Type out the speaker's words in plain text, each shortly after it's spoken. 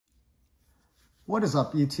What is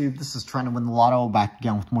up, YouTube? This is Trying to Win the Lotto, back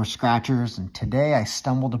again with more scratchers, and today I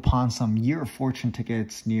stumbled upon some Year of Fortune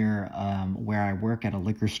tickets near where I work at a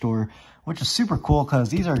liquor store, which is super cool because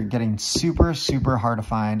these are getting super hard to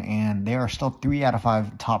find, and there are still 3 out of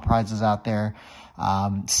 5 top prizes out there.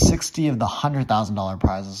 60 of the $100,000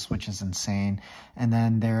 prizes, which is insane. And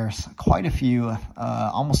then there's quite a few,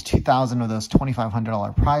 almost 2,000 of those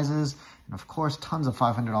 $2,500 prizes. And of course, tons of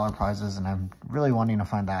 $500 prizes. And I'm really wanting to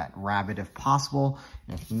find that rabbit if possible.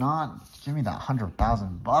 If not, give me that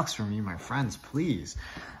 $100,000 from you, my friends, please.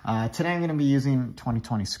 Today I'm going to be using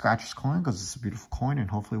 2020 Scratchers coin because it's a beautiful coin. And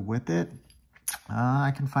hopefully with it,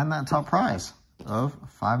 I can find that top prize of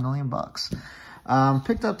 $5 million.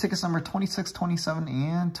 Picked up tickets number 26, 27,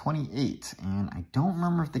 and 28. And I don't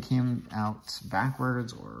remember if they came out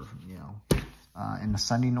backwards or, in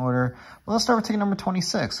ascending order. Well, let's start with ticket number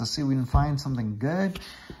 26. Let's see if we can find something good.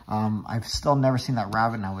 I've still never seen that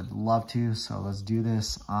rabbit, and I would love to. So let's do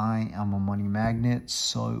this. I am a money magnet.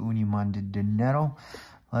 Soy un imán de dinero.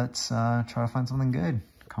 Let's try to find something good.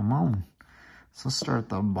 Come on. So let's start at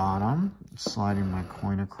the bottom, sliding my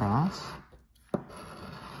coin across.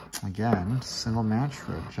 Again, single match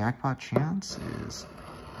for a jackpot chance is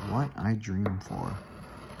what I dream for.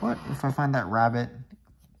 But if I find that rabbit,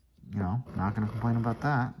 not going to complain about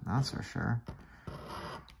that. That's for sure.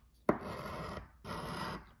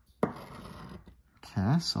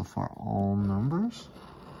 Okay, so far all numbers.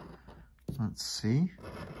 Let's see.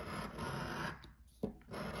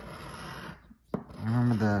 I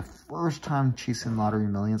remember the first time chasing Lottery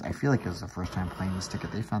Millions. I feel like it was the first time playing this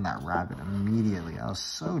ticket. They found that rabbit immediately. I was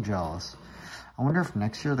so jealous. I wonder if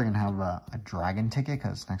next year they're going to have a dragon ticket,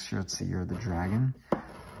 because next year it's the year of the dragon.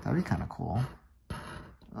 That'd be kind of cool.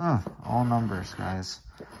 All numbers, guys.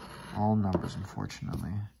 All numbers,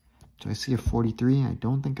 unfortunately. Do I see a 43? I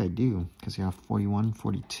don't think I do, because you have 41,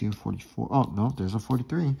 42, 44. Oh, no, there's a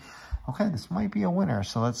 43. Okay, this might be a winner,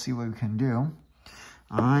 so let's see what we can do.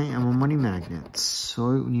 I am a money magnet.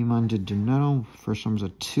 Soy un imán de dinero. First number's a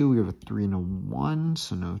 2. We have a 3 and a 1,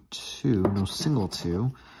 so no 2, no single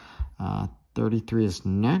 2. 33 is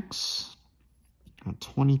next. Got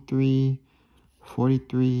 23,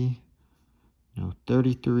 43, no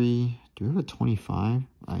 33. Do we have a 25?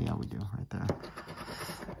 Oh, yeah, we do, right there.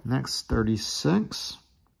 Next, 36.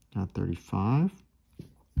 Got 35.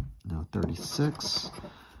 No 36.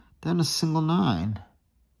 Then a single 9.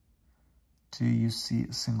 Do you see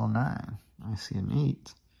a single 9? I see an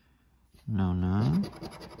 8. No 9.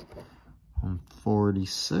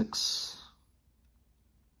 46.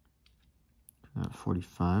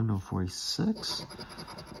 45, no 46.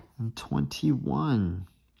 And 21.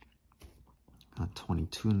 Got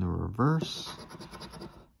 22 in the reverse.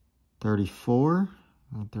 34.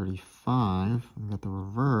 No 35. We got the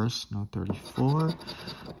reverse. No 34.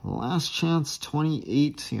 Last chance,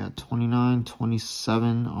 28. You got 29,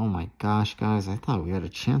 27. Oh my gosh, guys. I thought we had a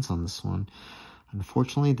chance on this one.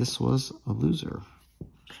 Unfortunately, this was a loser.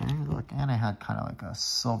 Okay, look. And I had kind of like a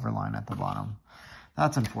silver line at the bottom.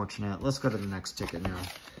 That's unfortunate. Let's go to the next ticket now.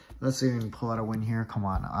 Let's see if we can pull out a win here. Come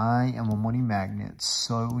on. I am a money magnet.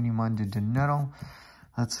 Soy un imán de dinero.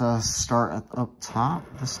 Let's start up top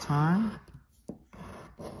this time.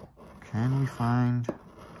 Can we find...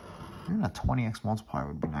 Maybe a 20x multiplier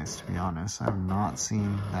would be nice, to be honest. I have not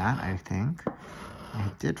seen that, I think.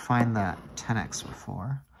 I did find that 10x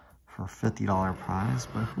before for a $50 prize,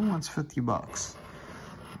 but who wants 50 bucks?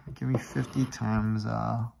 Give me 50 times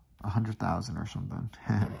 100,000 or something.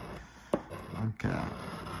 Okay.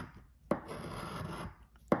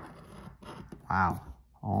 Wow.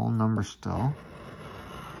 All numbers still.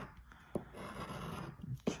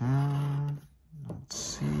 Okay. Let's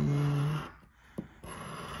see.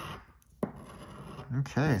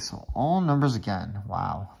 Okay, so all numbers again.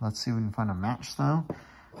 Wow. Let's see if we can find a match, though.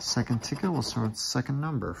 Second ticket, we'll start with the second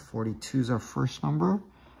number. 42 is our first number.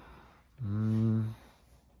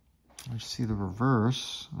 Let's see the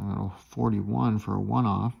reverse. 41 for a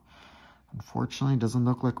one-off. Unfortunately, it doesn't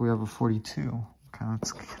look like we have a 42. Okay,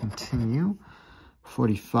 let's continue.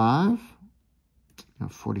 45.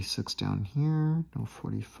 Got 46 down here. No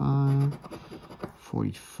 45.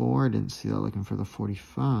 44. I didn't see that looking for the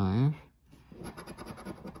 45.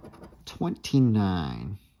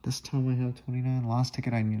 29. This time I have 29. Last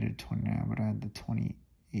ticket I needed 29, but I had the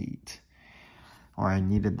 28. Or I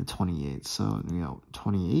needed the 28. So,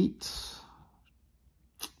 28.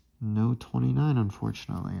 No 29,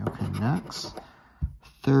 unfortunately. Okay, next.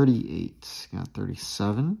 38. Got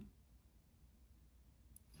 37.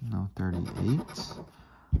 No 38.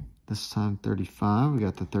 This time 35. We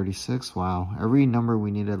got the 36. Wow. Every number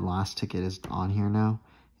we needed last ticket is on here now.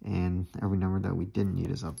 And every number that we didn't need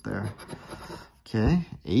is up there. Okay,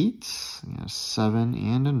 8. We got a 7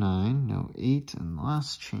 and a 9. No 8, and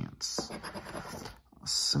last chance. A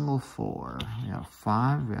single 4. We got a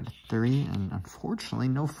 5, we got a 3, and unfortunately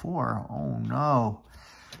no 4. Oh no.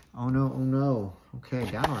 Oh no, oh no. Okay,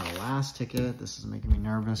 down to our last ticket. This is making me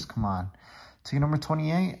nervous. Come on. Ticket number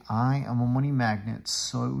 28. I am a money magnet.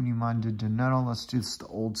 Soy un imán de dinero. Let's do this the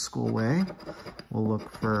old school way. We'll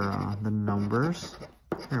look for the numbers.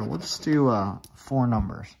 Here, we'll just do 4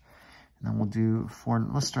 numbers. And then we'll do 4.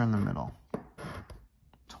 Let's start in the middle.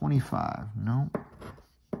 25. No.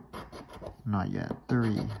 Not yet.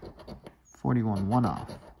 3. 41. 1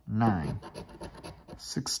 off. 9.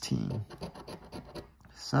 16.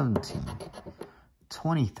 17.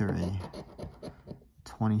 23.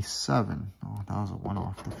 27. Oh, that was a 1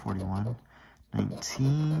 off to 41.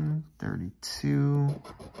 19. 32.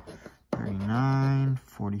 39.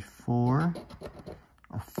 44.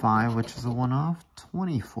 A 5, which is a 1 off.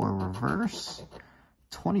 24 reverse.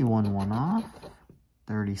 21 1 off.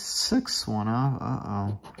 36 1 off.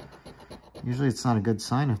 Uh-oh. Usually it's not a good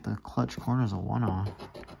sign if the clutch corner is a 1 off.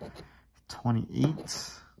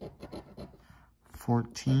 28.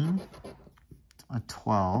 14. A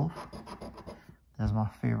 12. There's my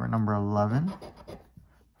favorite number, 11.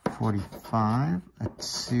 45. A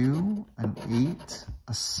 2. An 8.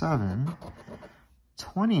 A 7.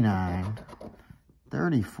 29.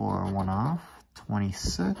 34, 1 off,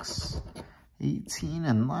 26, 18,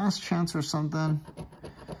 and last chance or something,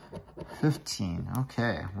 15.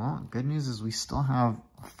 Okay, well, good news is we still have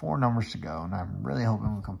 4 numbers to go, and I'm really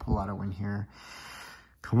hoping we can pull out a win here.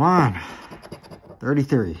 Come on,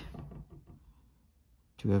 33.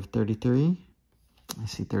 Do we have 33? I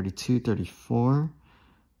see 32, 34.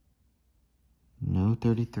 No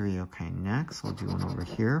 33. Okay, next we'll do one over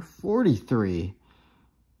here, 43.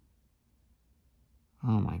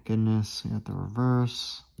 Oh my goodness, we got the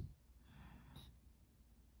reverse.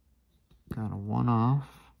 Got a 1 off.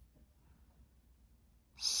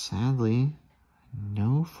 Sadly,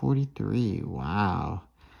 no 43. Wow.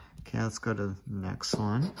 Okay, let's go to the next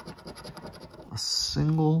one. A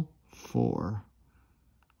single 4.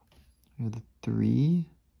 We have the 3,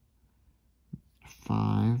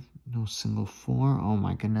 5, no single 4. Oh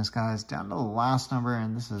my goodness, guys, down to the last number,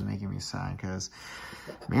 and this is making me sad because,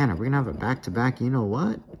 man, are we gonna have a back-to-back? You know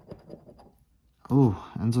what?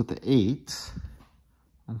 Oh, ends with the 8.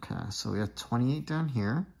 Okay, so we have 28 down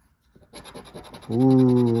here.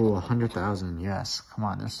 Ooh, 100,000, yes. Come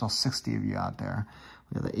on, there's still 60 of you out there.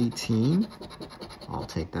 We have the 18. I'll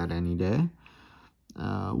take that any day.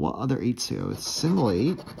 What other 8s do? It's single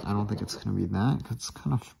 8. I don't think it's gonna be that because it's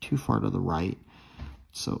kind of too far to the right.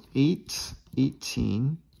 So 8,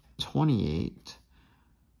 18, 28.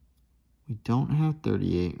 We don't have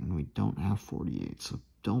 38 and we don't have 48. So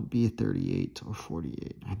don't be a 38 or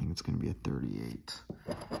 48. I think it's going to be a 38.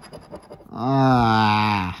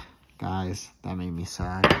 Ah, guys, that made me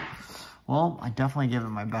sad. Well, I definitely gave it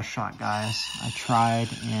my best shot, guys. I tried,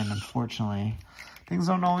 and unfortunately, things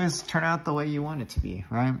don't always turn out the way you want it to be,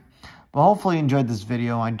 right? But hopefully you enjoyed this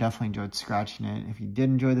video. I definitely enjoyed scratching it. If you did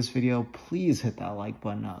enjoy this video, please hit that like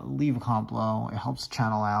button. Leave a comment below. It helps the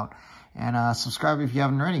channel out. And subscribe if you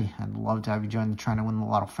haven't already. I'd love to have you join the Trying to Win the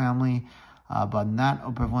Lotto family. But other than that,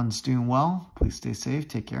 hope everyone's doing well. Please stay safe,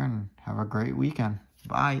 take care, and have a great weekend.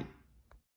 Bye.